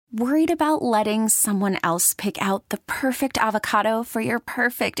Worried about letting someone else pick out the perfect avocado for your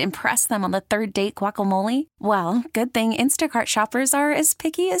perfect impress them on the third date guacamole? Well, good thing Instacart shoppers are as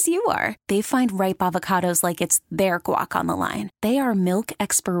picky as you are. They find ripe avocados like it's their guac on the line. They are milk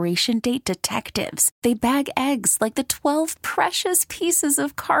expiration date detectives. They bag eggs like the 12 precious pieces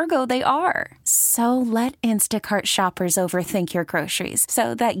of cargo they are. So let Instacart shoppers overthink your groceries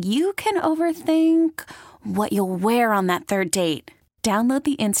so that you can overthink what you'll wear on that third date. Download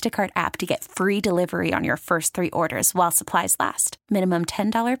the Instacart app to get free delivery on your first 3 orders while supplies last. Minimum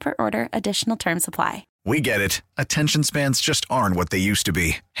 $10 per order. Additional terms apply. We get it. Attention spans just aren't what they used to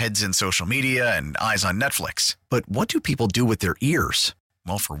be. Heads in social media and eyes on Netflix. But what do people do with their ears?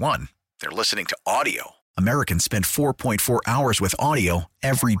 Well, for one, they're listening to audio. Americans spend 4.4 hours with audio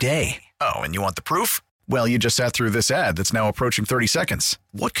every day. Oh, and you want the proof? Well, you just sat through this ad that's now approaching 30 seconds.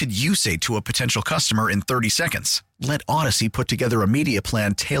 What could you say to a potential customer in 30 seconds? Let Odyssey put together a media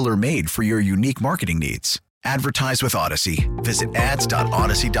plan tailor-made for your unique marketing needs. Advertise with Odyssey. Visit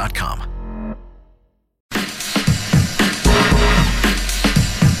ads.odyssey.com.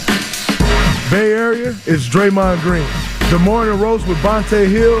 Bay Area, it's Draymond Green. The Morning Roast with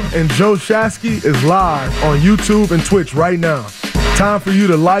Bonta and Joe Shasky is live on YouTube and Twitch right now. Time for you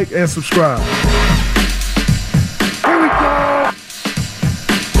to like and subscribe. Here we go.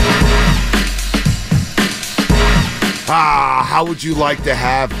 How would you like to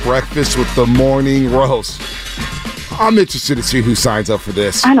have breakfast with the Morning Roast? I'm interested to see who signs up for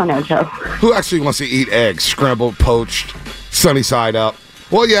this. I don't know, Joe. Who actually wants to eat eggs, scrambled, poached, sunny side up?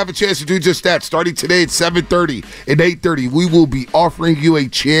 Well, you have a chance to do just that. Starting today at 7:30 and 8:30, we will be offering you a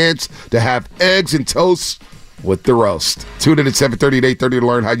chance to have eggs and toast with the roast. Tune in at 7:30 and 8:30 to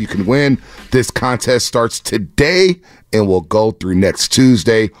learn how you can win. This contest starts today and will go through next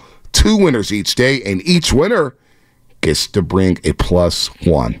Tuesday. 2 winners each day, and each winner gets to bring a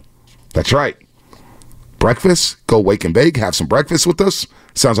 +1. That's right. Breakfast, go wake and bake, have some breakfast with us.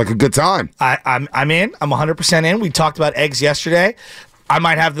 Sounds like a good time. I'm in. I'm 100% in. We talked about eggs yesterday. I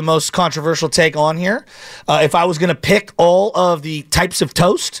might have the most controversial take on here. If I was going to pick all of the types of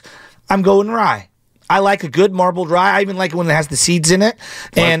toast, I'm going rye. I like a good marbled rye. I even like it when it has the seeds in it,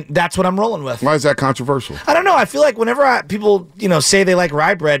 and that's what I'm rolling with. Why is that controversial? I don't know. I feel like whenever people say they like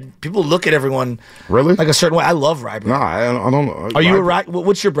rye bread, people look at everyone really like a certain way. I love rye bread. No, I don't know. Are you a rye?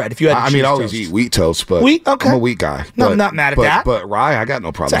 What's your bread? If you had, I always eat wheat toast, but wheat. Okay, I'm a wheat guy. No, I'm not mad at that. But rye, I got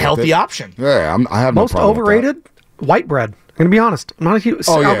no problem. It's a healthy option. Yeah, I have no most problem. Most overrated white bread. I'm going to be honest. I'm not a huge.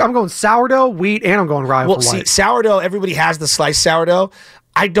 I'm going sourdough, wheat, and I'm going rye for white. Well, see, sourdough. Everybody has the sliced sourdough.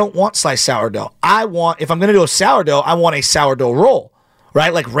 I don't want sliced sourdough. If I'm going to do a sourdough, I want a sourdough roll,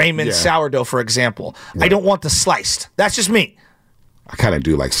 right? Like Raymond's sourdough, for example. Right. I don't want the sliced. That's just me. I kind of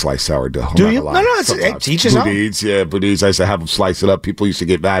do like sliced sourdough. Do you? No, it's each his own. Boudins, I used to have them slice it up. People used to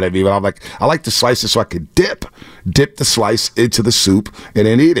get mad at me, but I'm like, I like to slice it so I could dip the slice into the soup and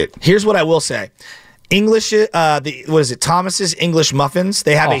then eat it. Here's what I will say. English, Thomas's English muffins.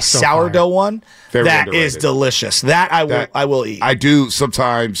 They have a sourdough one that is delicious. That I will eat. I do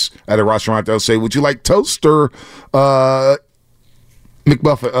sometimes at a restaurant. They'll say, "Would you like toast or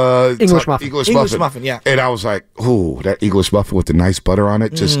McMuffin?" English muffin. Yeah. And I was like, "Ooh, that English muffin with the nice butter on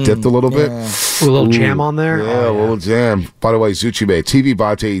it, just dipped a little bit, a little jam on there. Yeah, a little jam." By the way, Zucchi made TV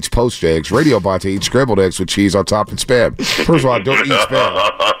Bonta eats poached eggs, Radio Bonta eats scrambled eggs with cheese on top and spam. First of all, I don't eat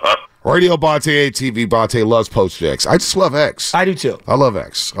spam. Radio Bonta, TV Bonta loves poached eggs. I just love eggs. I do too. I love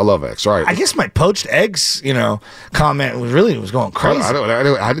eggs. All right. I guess my poached eggs, comment was going crazy.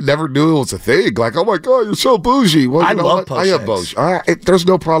 I never knew it was a thing. Like, oh my God, you're so bougie. Well, I love poached eggs. There's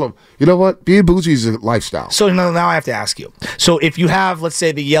no problem. You know what? Being bougie is a lifestyle. So now I have to ask you. So if you have, let's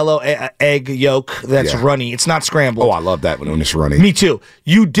say, the yellow egg yolk that's runny, it's not scrambled. Oh, I love that when it's runny. Me too.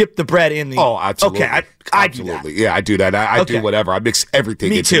 You dip the bread in the. Oh, absolutely. Okay, I do that. Yeah, I do that. I do whatever. I mix everything.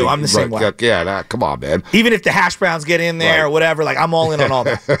 Me too. I'm the same way. Yeah, come on, man. Even if the hash browns get in there or whatever, like I'm all in on all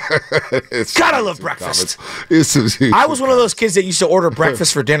that. God, I love breakfast. I was one of those kids that used to order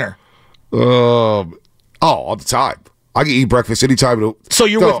breakfast for dinner. All the time. I can eat breakfast anytime. So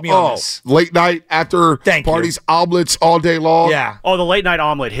you're with me on this. Late night after parties, omelets all day long. Yeah. Oh, the late night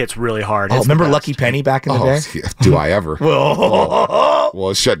omelet hits really hard. Remember Lucky Penny back in the day? Yeah. Do I ever? Well,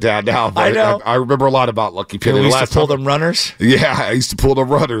 it's shut down now. But I know. I remember a lot about Lucky Penny. We used to pull them runners? Yeah, I used to pull them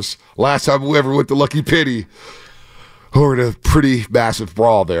runners. Last time we ever went to Lucky Penny, we were in a pretty massive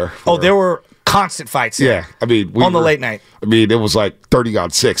brawl there. There were constant fights. Yeah, I mean, on the late night. I mean, it was like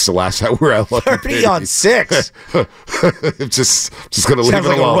 30-on-6 the last time we were at Lucky 30-on-6. just gonna leave it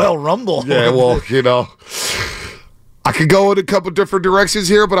like alone. A Royal Rumble. Yeah, well, I could go in a couple different directions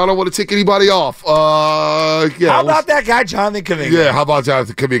here, but I don't want to take anybody off. How about that guy, Jonathan Kuminga? Yeah, how about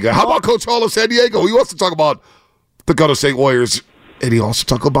Jonathan Kuminga? How about Coach Hall of San Diego? He wants to talk about the Golden State Warriors, and he also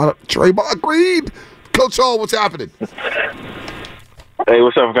talk about Draymond Green. Coach Hall, what's happening? Hey,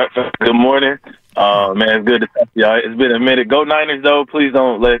 what's up? Good morning. Man, it's good to talk to y'all. It's been a minute. Go Niners, though. Please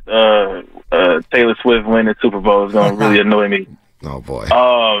don't let Taylor Swift win the Super Bowl. It's going to really annoy me. Oh, boy.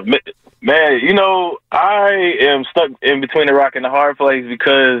 Man, I am stuck in between the rock and the hard place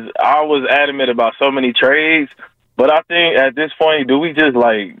because I was adamant about so many trades. But I think at this point, do we just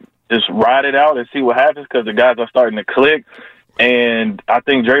ride it out and see what happens because the guys are starting to click? And I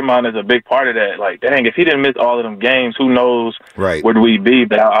think Draymond is a big part of that. Like, dang, if he didn't miss all of them games, who knows where do we be?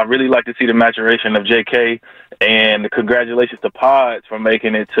 But I really like to see the maturation of JK, and congratulations to Pods for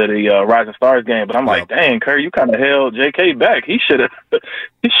making it to the Rising Stars game. But I'm like, dang, Curry, you kind of held JK back. He should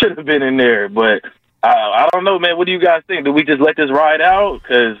have been in there. But I don't know, man. What do you guys think? Do we just let this ride out?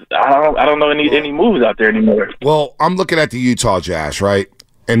 Because I don't know any moves out there anymore. Well, I'm looking at the Utah Jazz, right?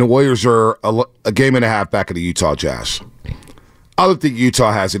 And the Warriors are a game and a half back of the Utah Jazz. I don't think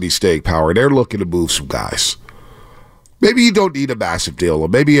Utah has any staying power. They're looking to move some guys. Maybe you don't need a massive deal, or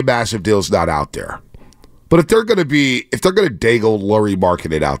maybe a massive deal's not out there. But if they're going to Dago Laurie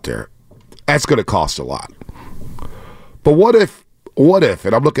market it out there, that's going to cost a lot. But what if,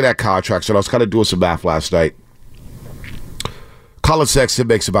 and I'm looking at contracts, and I was kind of doing some math last night. Colin Sexton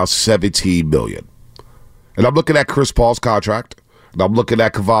makes about $17 million. And I'm looking at Chris Paul's contract, and I'm looking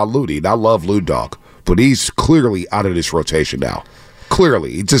at Kevon Looney, and I love Loon Dog. But he's clearly out of this rotation now.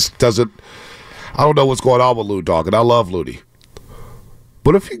 Clearly. He just doesn't. I don't know what's going on with Loon Dog, and I love Looney.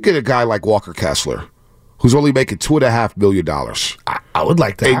 But if you get a guy like Walker Kessler, who's only making $2.5 million. I would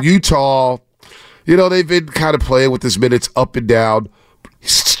like that. And Utah, they've been kind of playing with his minutes up and down. He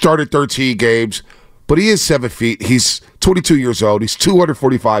started 13 games, but he is 7 feet. He's 22 years old. He's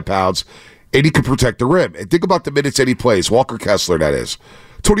 245 pounds, and he can protect the rim. And think about the minutes that he plays. Walker Kessler, that is.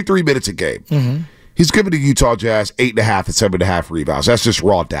 23 minutes a game. Mm-hmm. He's given the Utah Jazz 8.5 and 7.5 rebounds. That's just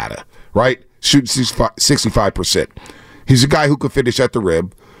raw data, right? Shooting 65%. He's a guy who could finish at the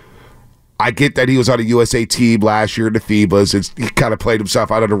rim. I get that he was on a USA team last year in the FIBAs. He kind of played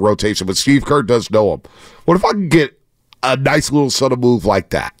himself out of the rotation, but Steve Kerr does know him. What if I can get a nice little sort of move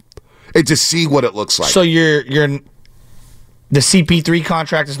like that and just see what it looks like? So you're the CP3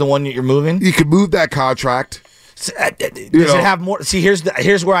 contract is the one that you're moving? You can move that contract. Does it have more? See,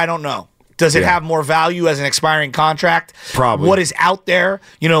 here's where I don't know. Does it have more value as an expiring contract? Probably. What is out there?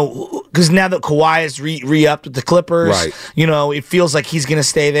 Because now that Kawhi is re-upped with the Clippers, right. It feels like he's going to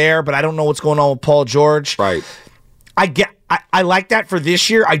stay there, but I don't know what's going on with Paul George. Right. I like that for this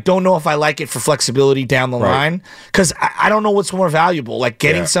year. I don't know if I like it for flexibility down the line because I don't know what's more valuable, like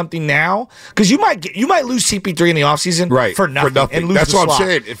getting something now. Because you might lose CP3 in the offseason for nothing. And lose That's the what slot. I'm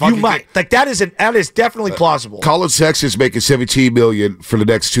saying. You might. That is definitely plausible. Colin Sexton's making $17 million for the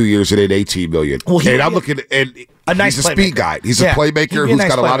next 2 years and then $18 million. Well, I'm looking at a nice he's a speed guy. He's a playmaker who's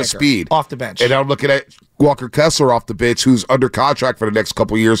got a lot of speed off the bench. And I'm looking at Walker Kessler off the bench, who's under contract for the next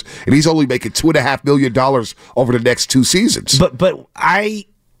couple of years, and he's only making $2.5 million over the next 2 seasons. But I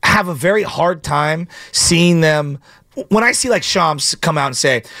have a very hard time seeing them. When I see like Shams come out and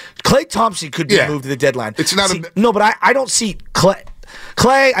say Klay Thompson could be moved to the deadline, it's not but I don't see Klay.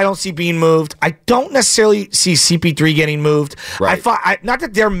 I don't see being moved. I don't necessarily see CP3 getting moved. Right. Not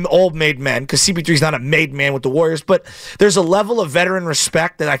that they're all made men, because CP3 is not a made man with the Warriors, but there's a level of veteran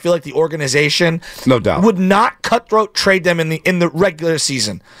respect that I feel like the organization no doubt would not cutthroat trade them in the regular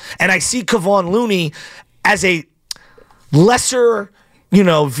season. And I see Kevon Looney as a lesser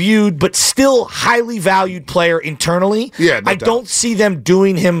viewed, but still highly valued player internally. Yeah, I don't see them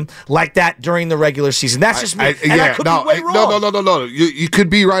doing him like that during the regular season. That's just me. I could be way wrong. No. You could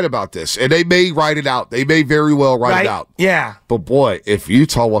be right about this, and they may write it out. They may very well write it out. Yeah. But boy, if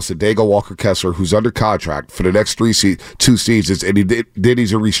Utah wants to Dago Walker Kessler, who's under contract for the next 2 seasons, and then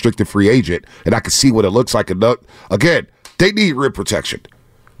he's a restricted free agent, and I can see what it looks like. Again, they need rim protection.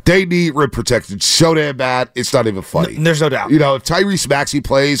 They need rim protection so damn bad, it's not even funny. There's no doubt. If Tyrese Maxey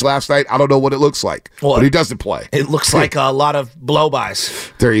plays last night, I don't know what it looks like. But he doesn't play. It looks like a lot of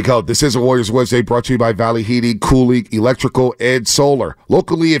blow-bys. There you go. This is a Warriors Wednesday brought to you by Valley Heating, Cooling, Electrical, and Solar.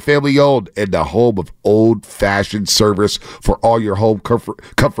 Locally and family-owned, and the home of old-fashioned service for all your home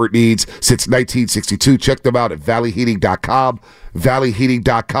comfort needs since 1962. Check them out at valleyheating.com.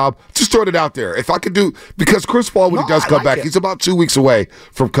 valleyheating.com. Just throwing it out there. If I could do, because Chris Paul, when he does come back, he's about 2 weeks away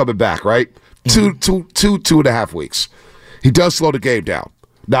from coming back, right? Mm-hmm. 2.5 weeks. He does slow the game down.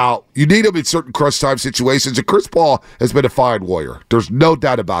 Now, you need him in certain crunch time situations, and Chris Paul has been a fine Warrior. There's no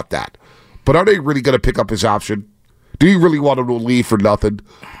doubt about that. But are they really going to pick up his option? Do you really want him to leave for nothing?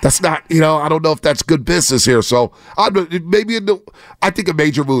 That's not, I don't know if that's good business here. So I think a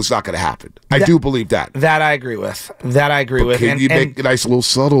major move is not going to happen. I do believe that. That I agree with. Can you make a nice little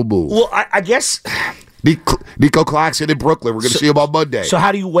subtle move? Well, I guess Nico Claxton in Brooklyn. We're going to see him on Monday. So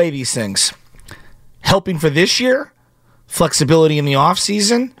how do you weigh these things? Helping for this year, flexibility in the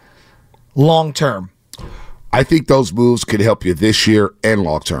offseason, long term. I think those moves could help you this year and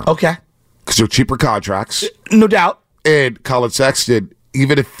long term. Okay. Because they're cheaper contracts. No doubt. And Colin Sexton,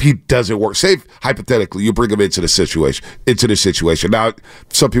 even if he doesn't work, say hypothetically, you bring him into the situation. Now,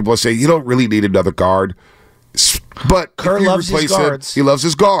 some people are saying you don't really need another guard. But Kerr loves his guards. He loves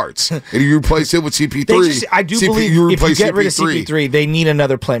his guards. And you replace him with CP3. I do believe if you get rid of CP3, they need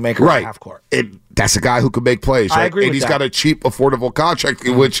another playmaker at half court. And that's a guy who can make plays. Right? I agree and with he's that. got a cheap, affordable contract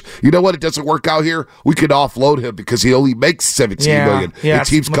in which, you know what, it doesn't work out here. We can offload him because he only makes $17 million. And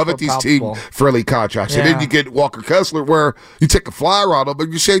teams covet these team-friendly contracts. And then you get Walker Kessler where you take a flyer on him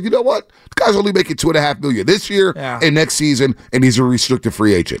and you say, you know what, the guy's only making $2.5 million this year and next season, and he's a restricted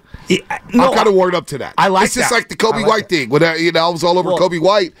free agent. I'm kind of warmed up to that. I like It's just like the Kobe White thing. When I was all over Kobe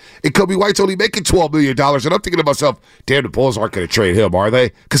White, and Kobe White's only making $12 million. And I'm thinking to myself, damn, the Bulls aren't going to trade him, are they?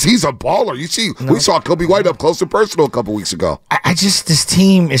 Because he's a baller. You see, we saw Kobe White up close and personal a couple weeks ago. This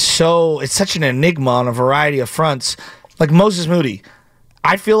team is it's such an enigma on a variety of fronts. Like Moses Moody,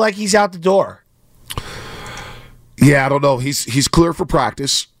 I feel like he's out the door. Yeah, I don't know. He's clear for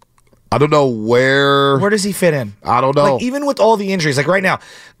practice. I don't know where does he fit in? I don't know. Like, even with all the injuries, like right now,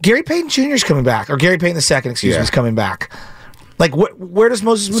 Gary Payton Jr. is coming back, or Gary Payton II, is coming back. Like, where does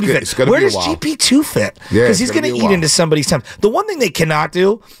Moses Moody fit? Where does GP2 fit? Because he's going to eat into somebody's time. The one thing they cannot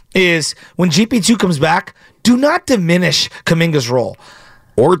do is when GP2 comes back, do not diminish Kuminga's role.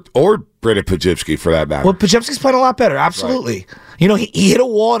 Or Brandon Podziemski, for that matter. Well, Podziemski's playing a lot better, absolutely. Right. He hit a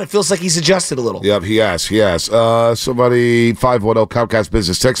wall, and it feels like he's adjusted a little. Yep, he has. Somebody, 510 Comcast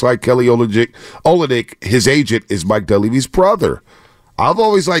Business text line, Kelly Olynyk, his agent is Mike Dunleavy's brother. I've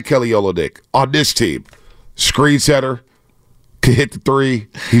always liked Kelly Olynyk on this team. Screen setter, can hit the three.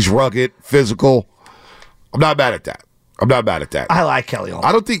 He's rugged, physical. I'm not mad at that. I like Kelly Olynyk.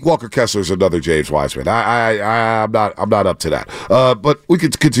 I don't think Walker Kessler is another James Wiseman. I'm not up to that. But we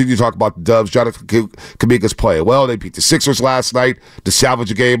could continue to talk about the Dubs. Jonathan Kuminga's playing well. They beat the Sixers last night to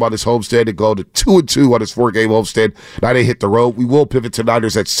salvage a game on his homestand and go to 2-2 on his 4-game homestand. Now they hit the road. We will pivot to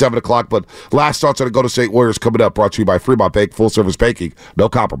Niners at 7 o'clock. But last thoughts on the Golden State Warriors coming up. Brought to you by Fremont Bank. Full service banking. No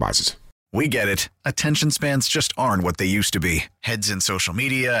compromises. We get it. Attention spans just aren't what they used to be. Heads in social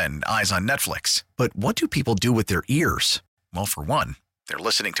media and eyes on Netflix. But what do people do with their ears? Well, for one, they're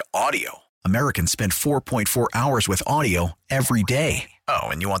listening to audio. Americans spend 4.4 hours with audio every day. Oh,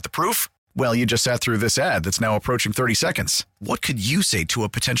 and you want the proof? Well, you just sat through this ad that's now approaching 30 seconds. What could you say to a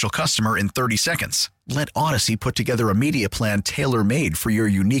potential customer in 30 seconds? Let Odyssey put together a media plan tailor-made for your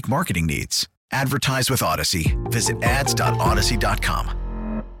unique marketing needs. Advertise with Odyssey. Visit ads.odyssey.com.